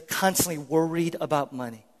says if you're constantly worried about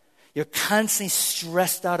money, you're constantly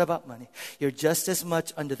stressed out about money, you're just as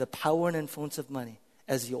much under the power and influence of money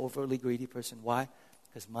as the overly greedy person. Why?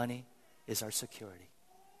 Because money is our security.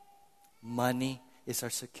 Money is our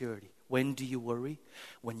security. When do you worry?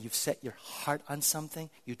 When you've set your heart on something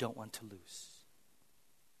you don't want to lose.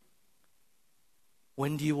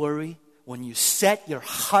 When do you worry? When you set your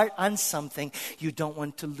heart on something you don't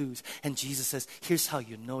want to lose. And Jesus says, here's how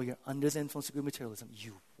you know you're under the influence of greed materialism.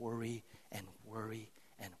 You worry and worry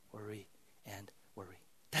and worry and worry.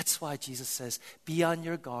 That's why Jesus says, be on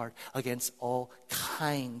your guard against all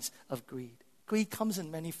kinds of greed. Greed comes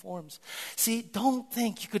in many forms. See, don't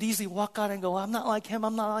think you could easily walk out and go, I'm not like him,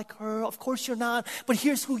 I'm not like her. Of course you're not. But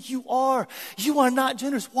here's who you are. You are not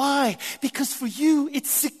generous. Why? Because for you,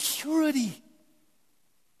 it's security.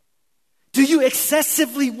 Do you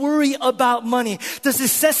excessively worry about money? Does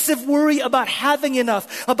excessive worry about having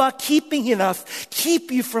enough, about keeping enough,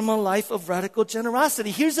 keep you from a life of radical generosity?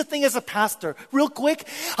 Here's the thing as a pastor, real quick.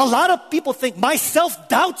 A lot of people think my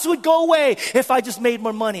self-doubts would go away if I just made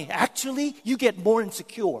more money. Actually, you get more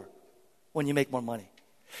insecure when you make more money.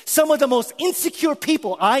 Some of the most insecure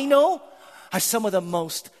people I know are some of the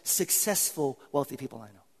most successful, wealthy people I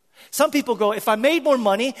know. Some people go, if I made more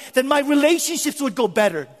money, then my relationships would go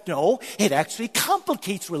better. No, it actually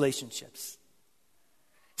complicates relationships.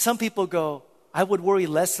 Some people go, I would worry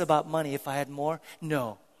less about money if I had more.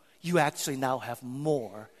 No, you actually now have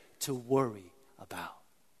more to worry about.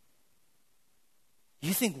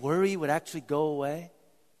 You think worry would actually go away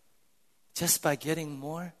just by getting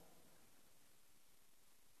more?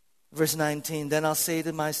 Verse 19, then I'll say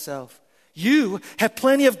to myself, you have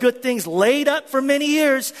plenty of good things laid up for many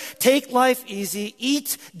years. Take life easy,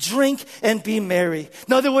 eat, drink, and be merry.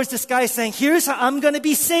 In other words, this guy is saying, here's how I'm going to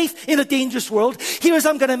be safe in a dangerous world. Here's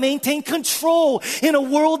how I'm going to maintain control in a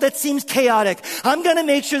world that seems chaotic. I'm going to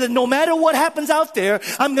make sure that no matter what happens out there,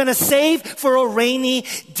 I'm going to save for a rainy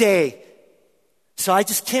day. So I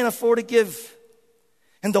just can't afford to give.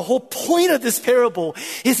 And the whole point of this parable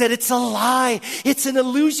is that it's a lie. It's an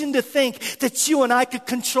illusion to think that you and I could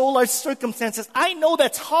control our circumstances. I know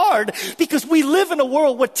that's hard because we live in a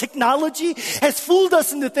world where technology has fooled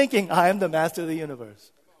us into thinking, I am the master of the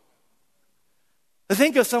universe.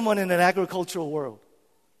 Think of someone in an agricultural world.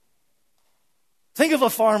 Think of a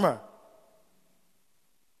farmer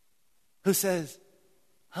who says,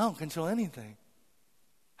 I don't control anything.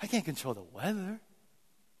 I can't control the weather.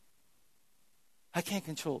 I can't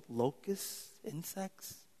control locusts,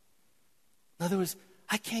 insects. In other words,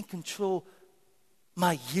 I can't control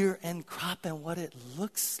my year-end crop and what it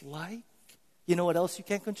looks like. You know what else you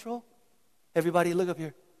can't control? Everybody look up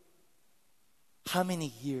here. How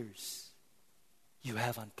many years you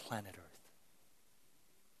have on planet Earth?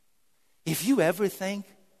 If you ever think,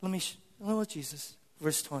 let me know Jesus,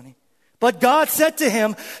 verse 20. But God said to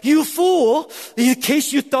him, you fool, in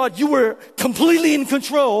case you thought you were completely in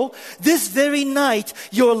control, this very night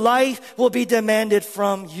your life will be demanded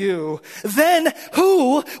from you. Then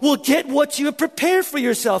who will get what you have prepared for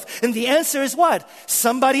yourself? And the answer is what?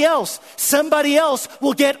 Somebody else. Somebody else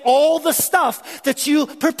will get all the stuff that you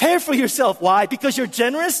prepared for yourself. Why? Because you're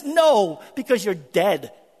generous? No, because you're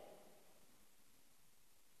dead.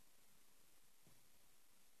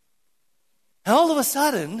 And all of a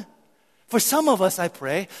sudden, For some of us, I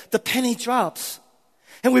pray, the penny drops.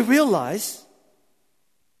 And we realize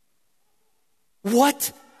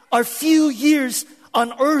what our few years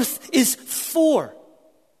on earth is for.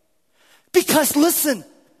 Because listen,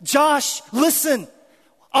 Josh, listen,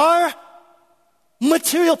 our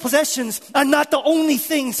material possessions are not the only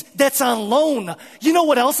things that's on loan. You know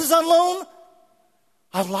what else is on loan?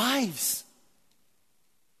 Our lives.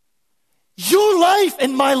 Your life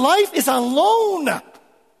and my life is on loan.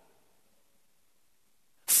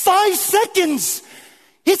 5 seconds,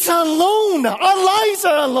 it's on loan. Our lives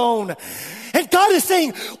are on loan. And God is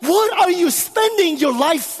saying, what are you spending your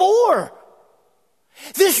life for?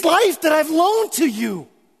 This life that I've loaned to you.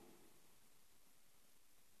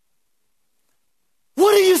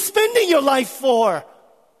 What are you spending your life for?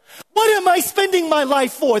 What am I spending my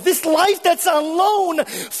life for? This life that's on loan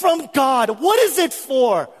from God. What is it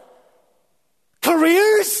for?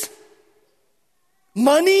 Careers?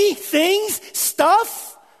 Money? Things? Stuff?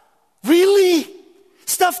 Really?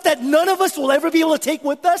 Stuff that none of us will ever be able to take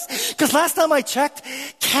with us? Because last time I checked,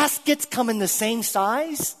 caskets come in the same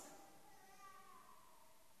size.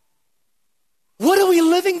 What are we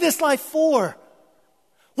living this life for?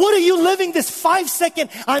 What are you living this 5-second,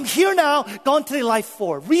 I'm here now, gone today life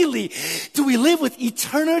for? Really? Do we live with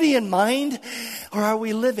eternity in mind? Or are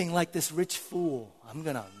we living like this rich fool? I'm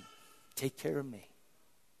going to take care of me.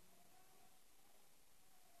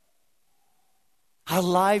 Our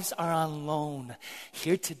lives are on loan.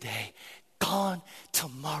 Here today, gone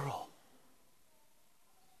tomorrow.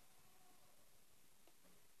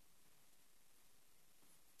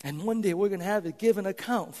 And one day we're going to have to give an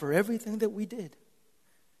account for everything that we did.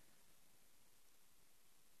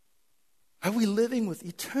 Are we living with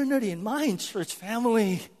eternity in mind, church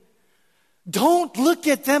family? Don't look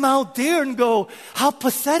at them out there and go, how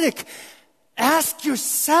pathetic. Ask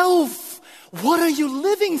yourself, what are you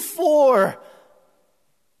living for?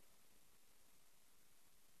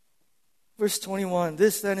 Verse 21,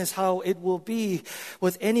 this then is how it will be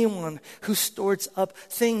with anyone who stores up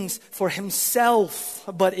things for himself,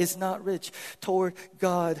 but is not rich toward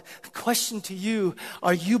God. Question to you,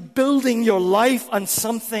 are you building your life on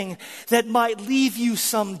something that might leave you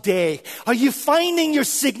someday? Are you finding your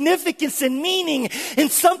significance and meaning in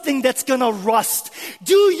something that's gonna rust?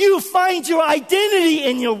 Do you find your identity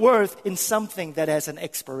and your worth in something that has an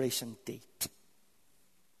expiration date?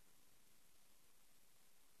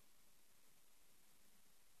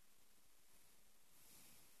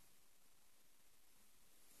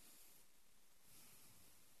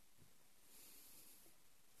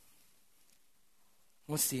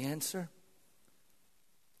 What's the answer?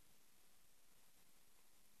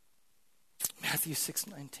 Matthew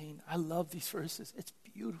 6:19. I love these verses. It's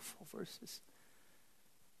beautiful verses.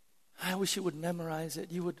 I wish you would memorize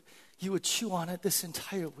it. You would chew on it this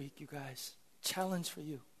entire week, you guys. Challenge for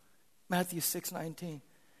you. Matthew 6:19.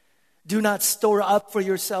 Do not store up for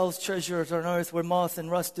yourselves treasures on earth where moth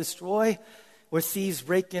and rust destroy, where thieves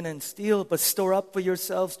break in and steal, but store up for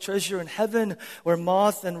yourselves treasure in heaven, where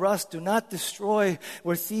moth and rust do not destroy,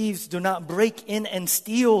 where thieves do not break in and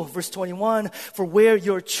steal. Verse 21, for where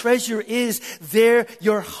your treasure is, there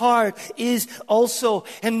your heart is also.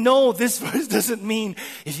 And no, this verse doesn't mean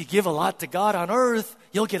if you give a lot to God on earth,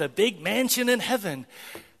 you'll get a big mansion in heaven.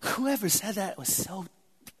 Whoever said that was so...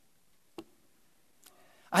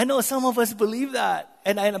 I know some of us believe that.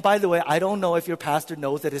 And by the way, I don't know if your pastor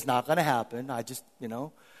knows that it's not going to happen. I just,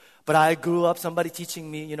 But I grew up, somebody teaching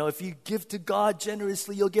me, if you give to God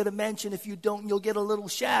generously, you'll get a mansion. If you don't, you'll get a little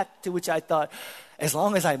shack. To which I thought, as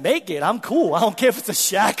long as I make it, I'm cool. I don't care if it's a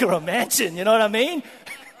shack or a mansion. You know what I mean?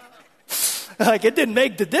 Like, it didn't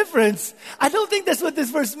make the difference. I don't think that's what this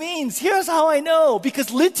verse means. Here's how I know.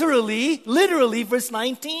 Because literally, verse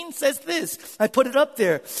 19 says this. I put it up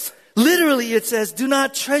there. Literally, it says, do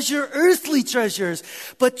not treasure earthly treasures,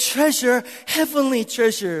 but treasure heavenly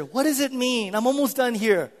treasure. What does it mean? I'm almost done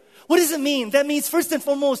here. What does it mean? That means, first and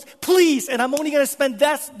foremost, please, and I'm only going to spend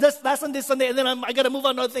that on this Sunday, and then I got to move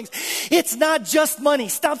on to other things. It's not just money.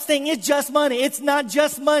 Stop saying it's just money. It's not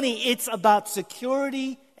just money. It's about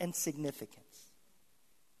security and significance.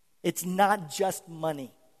 It's not just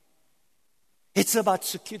money. It's about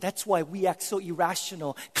security. That's why we act so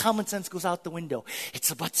irrational. Common sense goes out the window. It's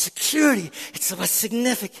about security. It's about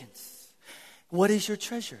significance. What is your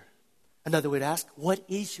treasure? Another way to ask, what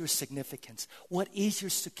is your significance? What is your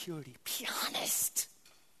security? Be honest.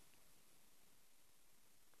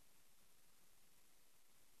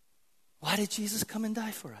 Why did Jesus come and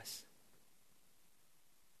die for us?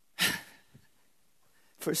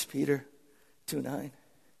 1 Peter 2:9.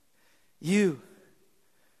 You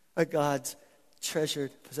are God's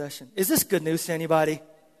treasured possession. Is this good news to anybody?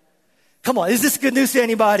 Come on, is this good news to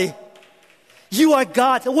anybody? You are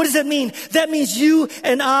God. What does that mean? That means you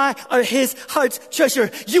and I are His heart's treasure.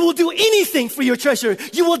 You will do anything for your treasure.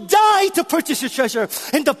 You will die to purchase your treasure.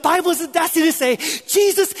 And the Bible is audacity to say,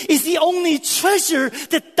 Jesus is the only treasure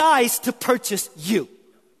that dies to purchase you.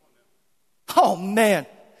 Oh man.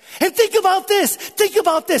 And think about this. Think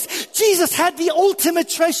about this. Jesus had the ultimate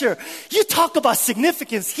treasure. You talk about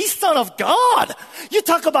significance. He's Son of God. You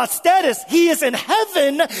talk about status. He is in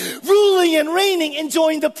heaven, ruling and reigning,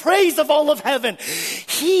 enjoying the praise of all of heaven.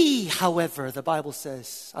 He, however, the Bible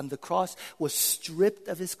says, on the cross was stripped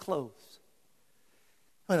of his clothes.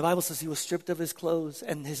 When the Bible says he was stripped of his clothes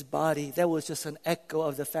and his body, that was just an echo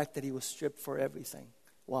of the fact that he was stripped for everything.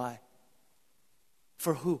 Why?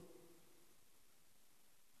 For who?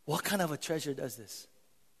 What kind of a treasure does this?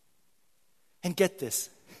 And get this.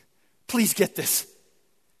 Please get this.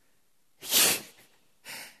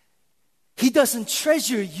 He doesn't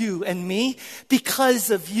treasure you and me because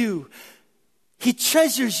of you. He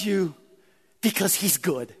treasures you because he's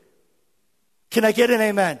good. Can I get an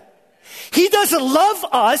amen? He doesn't love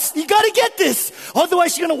us. You got to get this.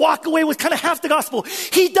 Otherwise, you're going to walk away with kind of half the gospel.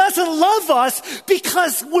 He doesn't love us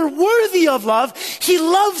because we're worthy of love. He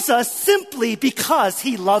loves us simply because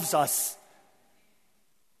he loves us.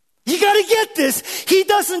 You got to get this. He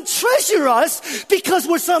doesn't treasure us because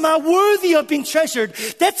we're somehow worthy of being treasured.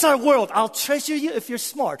 That's our world. I'll treasure you if you're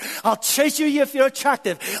smart. I'll treasure you if you're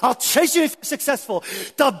attractive. I'll treasure you if you're successful.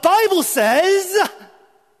 The Bible says,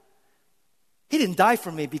 he didn't die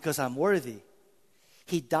for me because I'm worthy.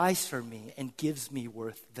 He dies for me and gives me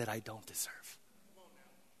worth that I don't deserve.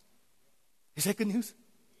 Is that good news?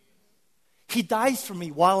 He dies for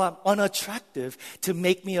me while I'm unattractive to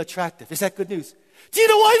make me attractive. Is that good news? Do you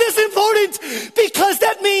know why that's important? Because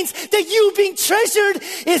that means that you being treasured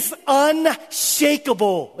is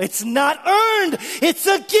unshakable. It's not earned. It's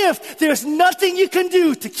a gift. There's nothing you can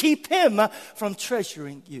do to keep him from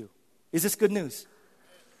treasuring you. Is this good news?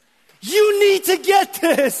 You need to get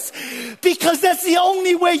this because that's the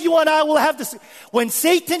only way you and I will have this. When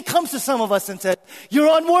Satan comes to some of us and says,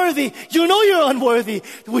 you're unworthy, you know you're unworthy,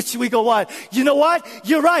 which we go, what? You know what?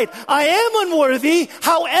 You're right. I am unworthy.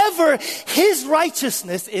 However, his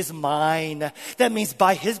righteousness is mine. That means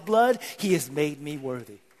by his blood, he has made me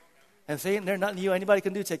worthy. And Satan, there's nothing anybody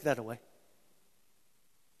can do to take that away.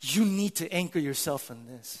 You need to anchor yourself in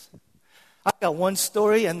this. I got one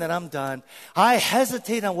story and then I'm done. I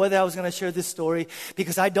hesitate on whether I was going to share this story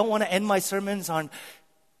because I don't want to end my sermons on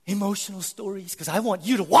emotional stories because I want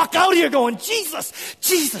you to walk out here going, Jesus,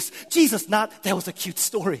 Jesus, Jesus. Not, that was a cute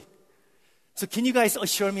story. So can you guys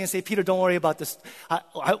assure me and say, Peter, don't worry about this.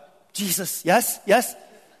 Jesus, yes, yes.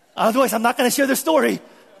 Otherwise, I'm not going to share the story.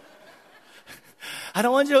 I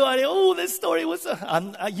don't want you to go, oh, this story was,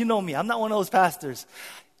 you know me. I'm not one of those pastors.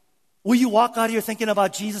 Will you walk out of here thinking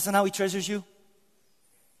about Jesus and how he treasures you?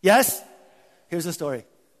 Yes? Here's the story.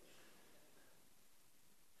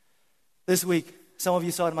 This week, some of you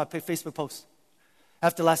saw it in my Facebook post.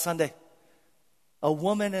 After last Sunday, a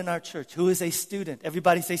woman in our church who is a student.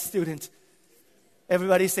 Everybody say student.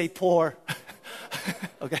 Everybody say poor.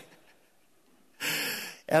 Okay.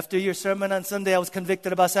 After your sermon on Sunday, I was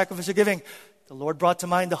convicted about sacrificial giving. The Lord brought to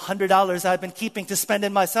mind the $100 I've been keeping to spend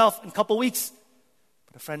in myself in a couple weeks.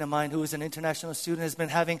 A friend of mine who is an international student has been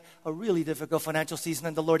having a really difficult financial season,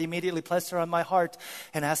 and the Lord immediately placed her on my heart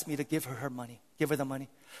and asked me to give her money, give her the money.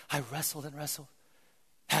 I wrestled and wrestled.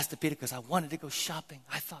 Pastor Peter, because I wanted to go shopping.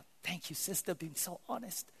 I thought, thank you, sister, being so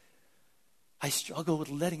honest. I struggled with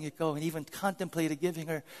letting it go and even contemplated giving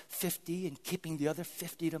her 50 and keeping the other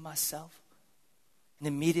 50 to myself. And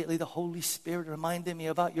immediately the Holy Spirit reminded me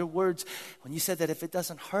about your words when you said that if it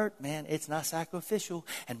doesn't hurt, man, it's not sacrificial.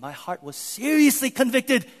 And my heart was seriously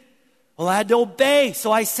convicted. Well, I had to obey.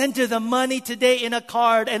 So I sent her the money today in a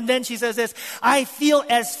card. And then she says this, I feel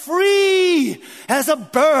as free as a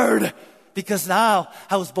bird because now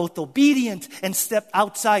I was both obedient and stepped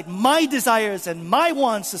outside my desires and my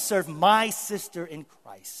wants to serve my sister in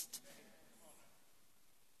Christ.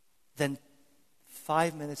 Then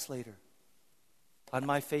 5 minutes later, on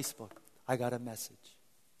my Facebook, I got a message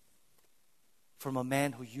from a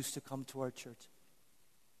man who used to come to our church.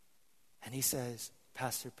 And he says,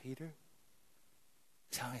 Pastor Peter,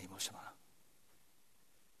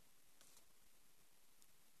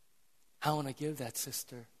 I want to give that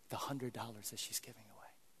sister the $100 that she's giving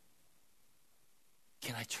away.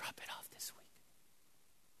 Can I drop it off this week?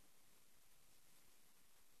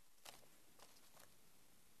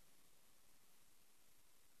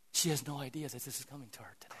 She has no idea that this is coming to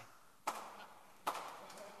her today.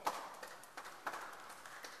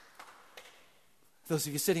 Those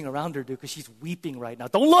of you sitting around her do, because she's weeping right now.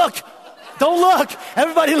 Don't look! Don't look.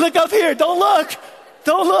 Everybody look up here. Don't look.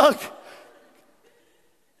 Don't look.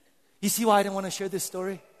 You see why I didn't want to share this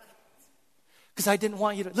story? Because I didn't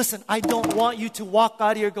want you to, listen, I don't want you to walk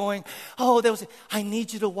out here going, oh, I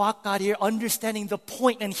need you to walk out here understanding the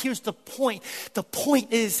point. And here's the point. The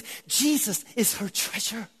point is, Jesus is her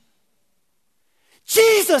treasure.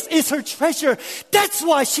 Jesus is her treasure. That's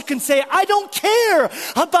why she can say, I don't care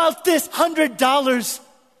about this $100.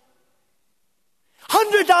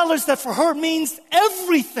 $100 that for her means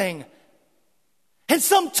everything. And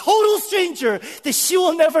some total stranger that she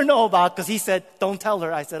will never know about because he said, don't tell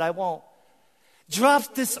her. I said, I won't. Drops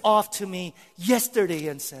this off to me yesterday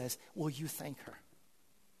and says, will you thank her?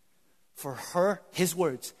 For her, his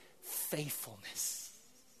words, faithfulness.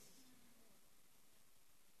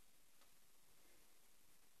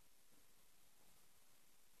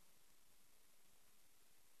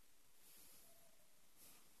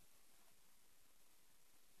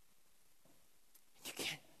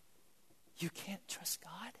 You can't trust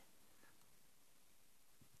God?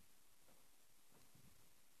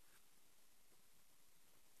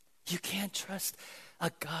 You can't trust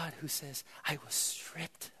a God who says, I was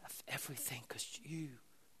stripped of everything because you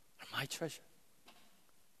are my treasure.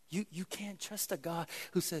 You can't trust a God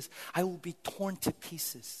who says, I will be torn to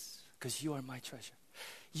pieces because you are my treasure.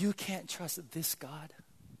 You can't trust this God.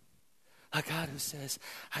 A God who says,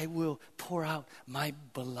 I will pour out my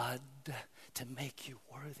blood to make you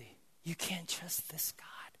worthy. You can't trust this God.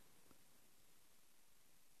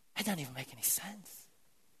 It doesn't even make any sense.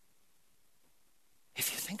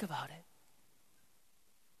 If you think about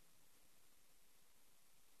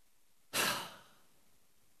it.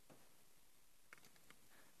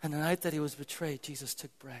 And the night that he was betrayed, Jesus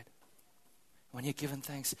took bread. When he had given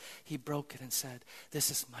thanks, he broke it and said, this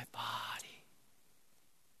is my body.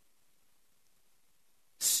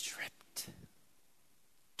 Stripped,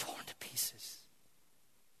 torn to pieces,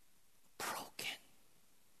 broken.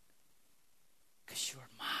 Because you are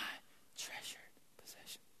my treasured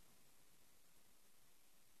possession.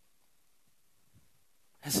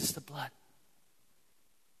 This is the blood.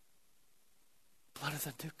 Blood of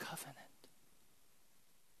the new covenant.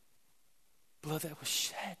 Blood that was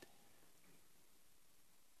shed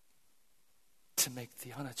to make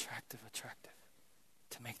the unattractive attractive,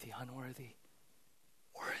 to make the unworthy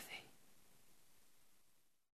worthy.